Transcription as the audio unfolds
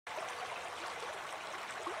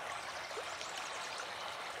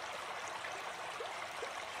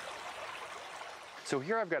So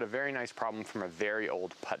here I've got a very nice problem from a very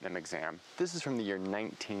old Putnam exam. This is from the year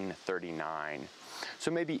 1939. So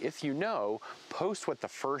maybe if you know, post what the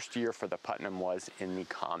first year for the Putnam was in the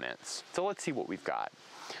comments. So let's see what we've got.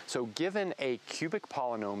 So given a cubic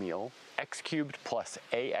polynomial, x cubed plus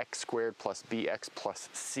ax squared plus bx plus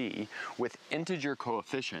c with integer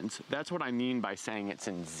coefficients, that's what I mean by saying it's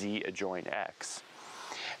in z adjoint x,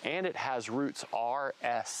 and it has roots r,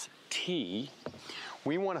 s, t,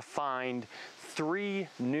 we want to find three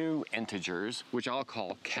new integers, which I'll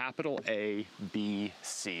call capital A, B,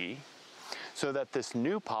 C, so that this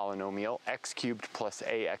new polynomial, x cubed plus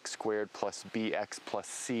ax squared plus bx plus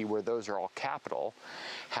c, where those are all capital,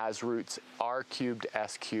 has roots r cubed,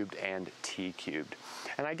 s cubed, and t cubed.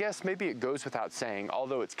 And I guess maybe it goes without saying,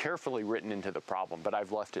 although it's carefully written into the problem, but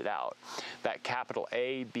I've left it out, that capital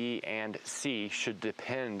A, B, and C should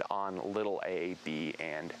depend on little a, b,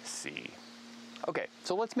 and c. Okay,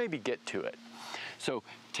 so let's maybe get to it. So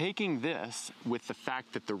taking this with the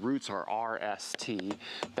fact that the roots are r, s, t,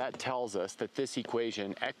 that tells us that this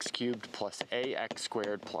equation, x cubed plus ax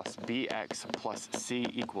squared plus bx plus c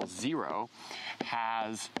equals 0,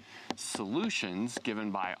 has solutions given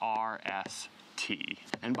by r, s, t.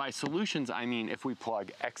 And by solutions, I mean if we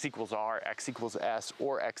plug x equals r, x equals s,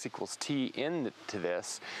 or x equals t into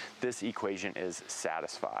this equation is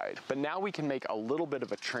satisfied. But now we can make a little bit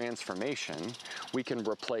of a transformation. We can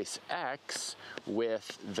replace x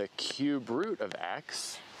with the cube root of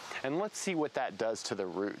x, and let's see what that does to the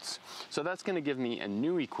roots. So that's going to give me a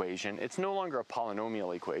new equation. It's no longer a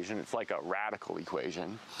polynomial equation, it's like a radical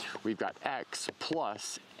equation. We've got x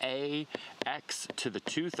plus ax to the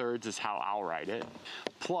 2/3 is how I'll write it,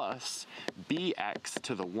 plus bx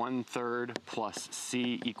to the 1/3 plus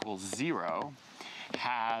c equals 0,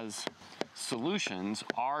 has solutions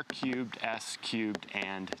r cubed, s cubed,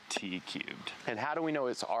 and t cubed. And how do we know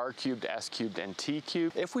it's r cubed, s cubed, and t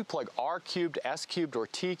cubed? If we plug r cubed, s cubed, or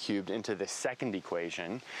t cubed into the second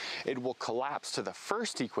equation, it will collapse to the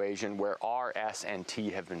first equation where r, s, and t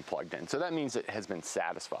have been plugged in. So that means it has been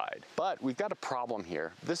satisfied. But we've got a problem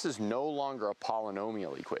here. This is no longer a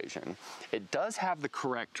polynomial equation. It does have the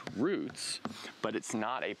correct roots, but it's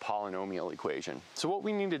not a polynomial equation. So what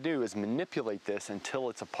we need to do is manipulate this until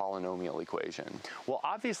it's a polynomial equation. Well,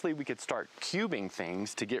 obviously we could start cubing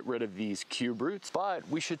things to get rid of these cube roots, but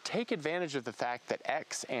we should take advantage of the fact that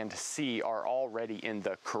x and c are already in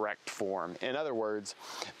the correct form. In other words,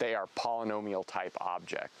 they are polynomial type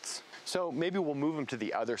objects. So maybe we'll move them to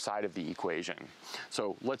the other side of the equation.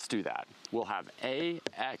 So let's do that. We'll have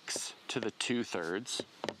ax to the 2/3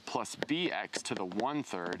 plus bx to the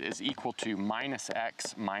 1/3 is equal to minus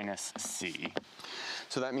x minus c.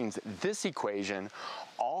 So that means this equation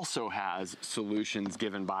also has solutions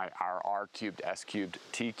given by our r cubed, s cubed,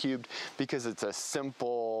 t cubed, because it's a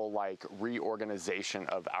simple like reorganization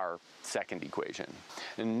of our second equation.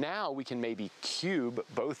 And now we can maybe cube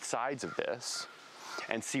both sides of this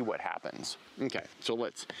and see what happens. Okay, so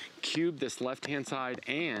let's cube this left-hand side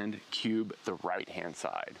and cube the right-hand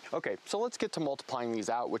side. Okay, so let's get to multiplying these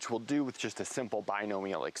out, which we'll do with just a simple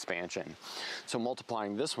binomial expansion. So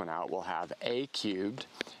multiplying this one out, we'll have a cubed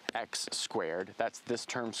x squared, that's this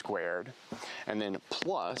term squared, and then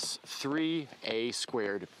plus 3a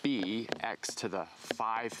squared b x to the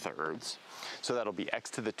 5/3. So that'll be x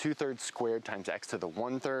to the 2/3 squared times x to the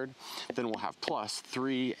 1/3. Then we'll have plus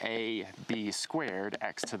 3ab squared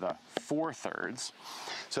x to the 4/3.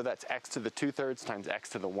 So that's x to the 2/3 times x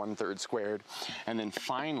to the 1/3 squared. And then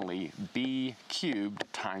finally b cubed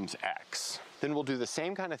times x. Then we'll do the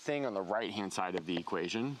same kind of thing on the right-hand side of the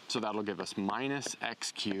equation. So that'll give us minus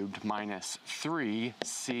x cubed minus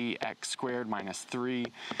 3cx squared minus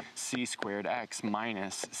 3c squared x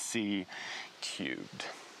minus c cubed.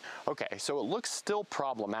 Okay, so it looks still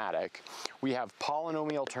problematic. We have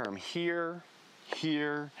polynomial term here,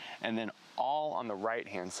 here, and then all on the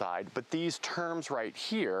right-hand side, but these terms right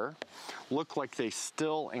here look like they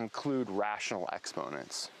still include rational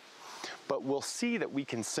exponents. But we'll see that we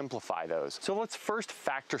can simplify those. So let's first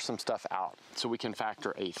factor some stuff out. So we can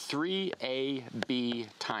factor a 3ab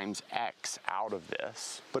times x out of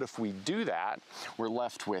this. But if we do that, we're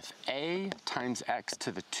left with a times x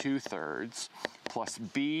to the 2/3 plus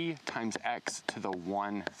b times x to the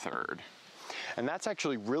 1/3. And that's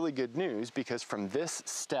actually really good news, because from this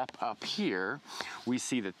step up here, we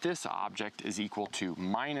see that this object is equal to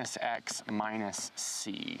minus x minus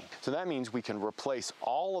c. So that means we can replace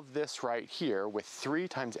all of this right here with 3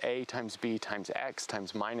 times a times b times x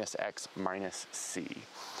minus x minus c.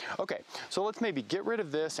 Okay, so let's maybe get rid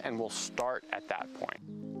of this and we'll start at that point.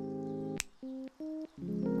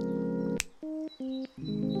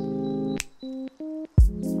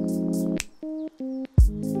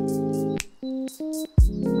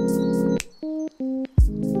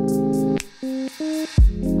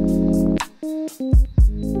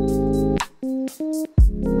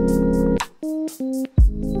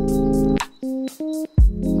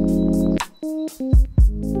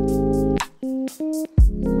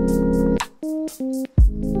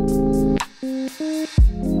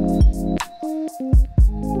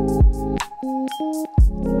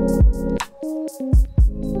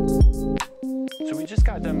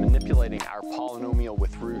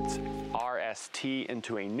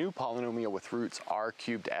 into a new polynomial with roots r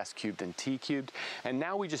cubed, s cubed, and t cubed, and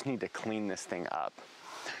now we just need to clean this thing up.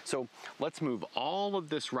 So let's move all of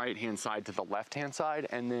this right-hand side to the left-hand side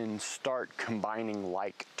and then start combining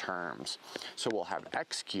like terms. So we'll have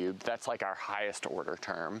x cubed, that's like our highest order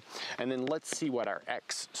term, and then let's see what our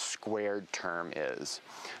x squared term is.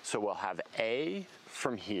 So we'll have a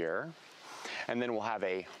from here, and then we'll have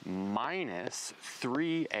a minus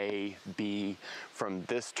 3ab from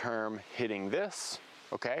this term hitting this,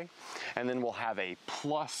 okay? And then we'll have a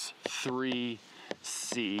plus 3c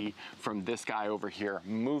from this guy over here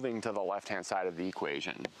moving to the left-hand side of the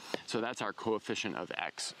equation. So that's our coefficient of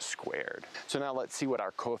x squared. So now let's see what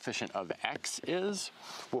our coefficient of x is.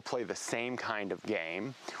 We'll play the same kind of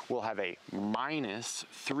game. We'll have a minus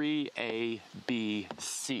 3abc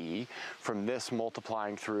from this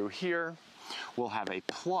multiplying through here. We'll have a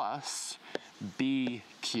plus b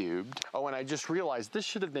cubed. Oh, and I just realized this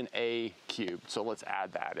should have been a cubed, so let's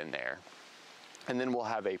add that in there. And then we'll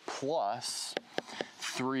have a plus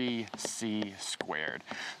 3c squared.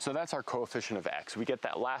 So that's our coefficient of x. We get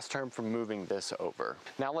that last term from moving this over.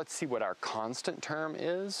 Now let's see what our constant term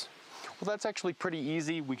is. Well, that's actually pretty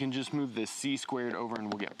easy. We can just move this c squared over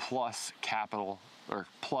and we'll get plus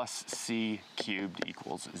c cubed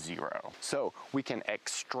equals 0. So we can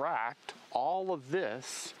extract all of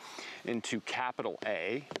this into capital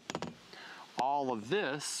A, all of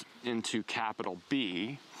this into capital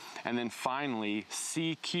B, and then finally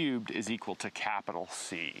c cubed is equal to capital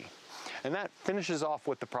C. And that finishes off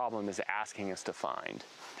what the problem is asking us to find.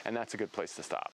 And that's a good place to stop.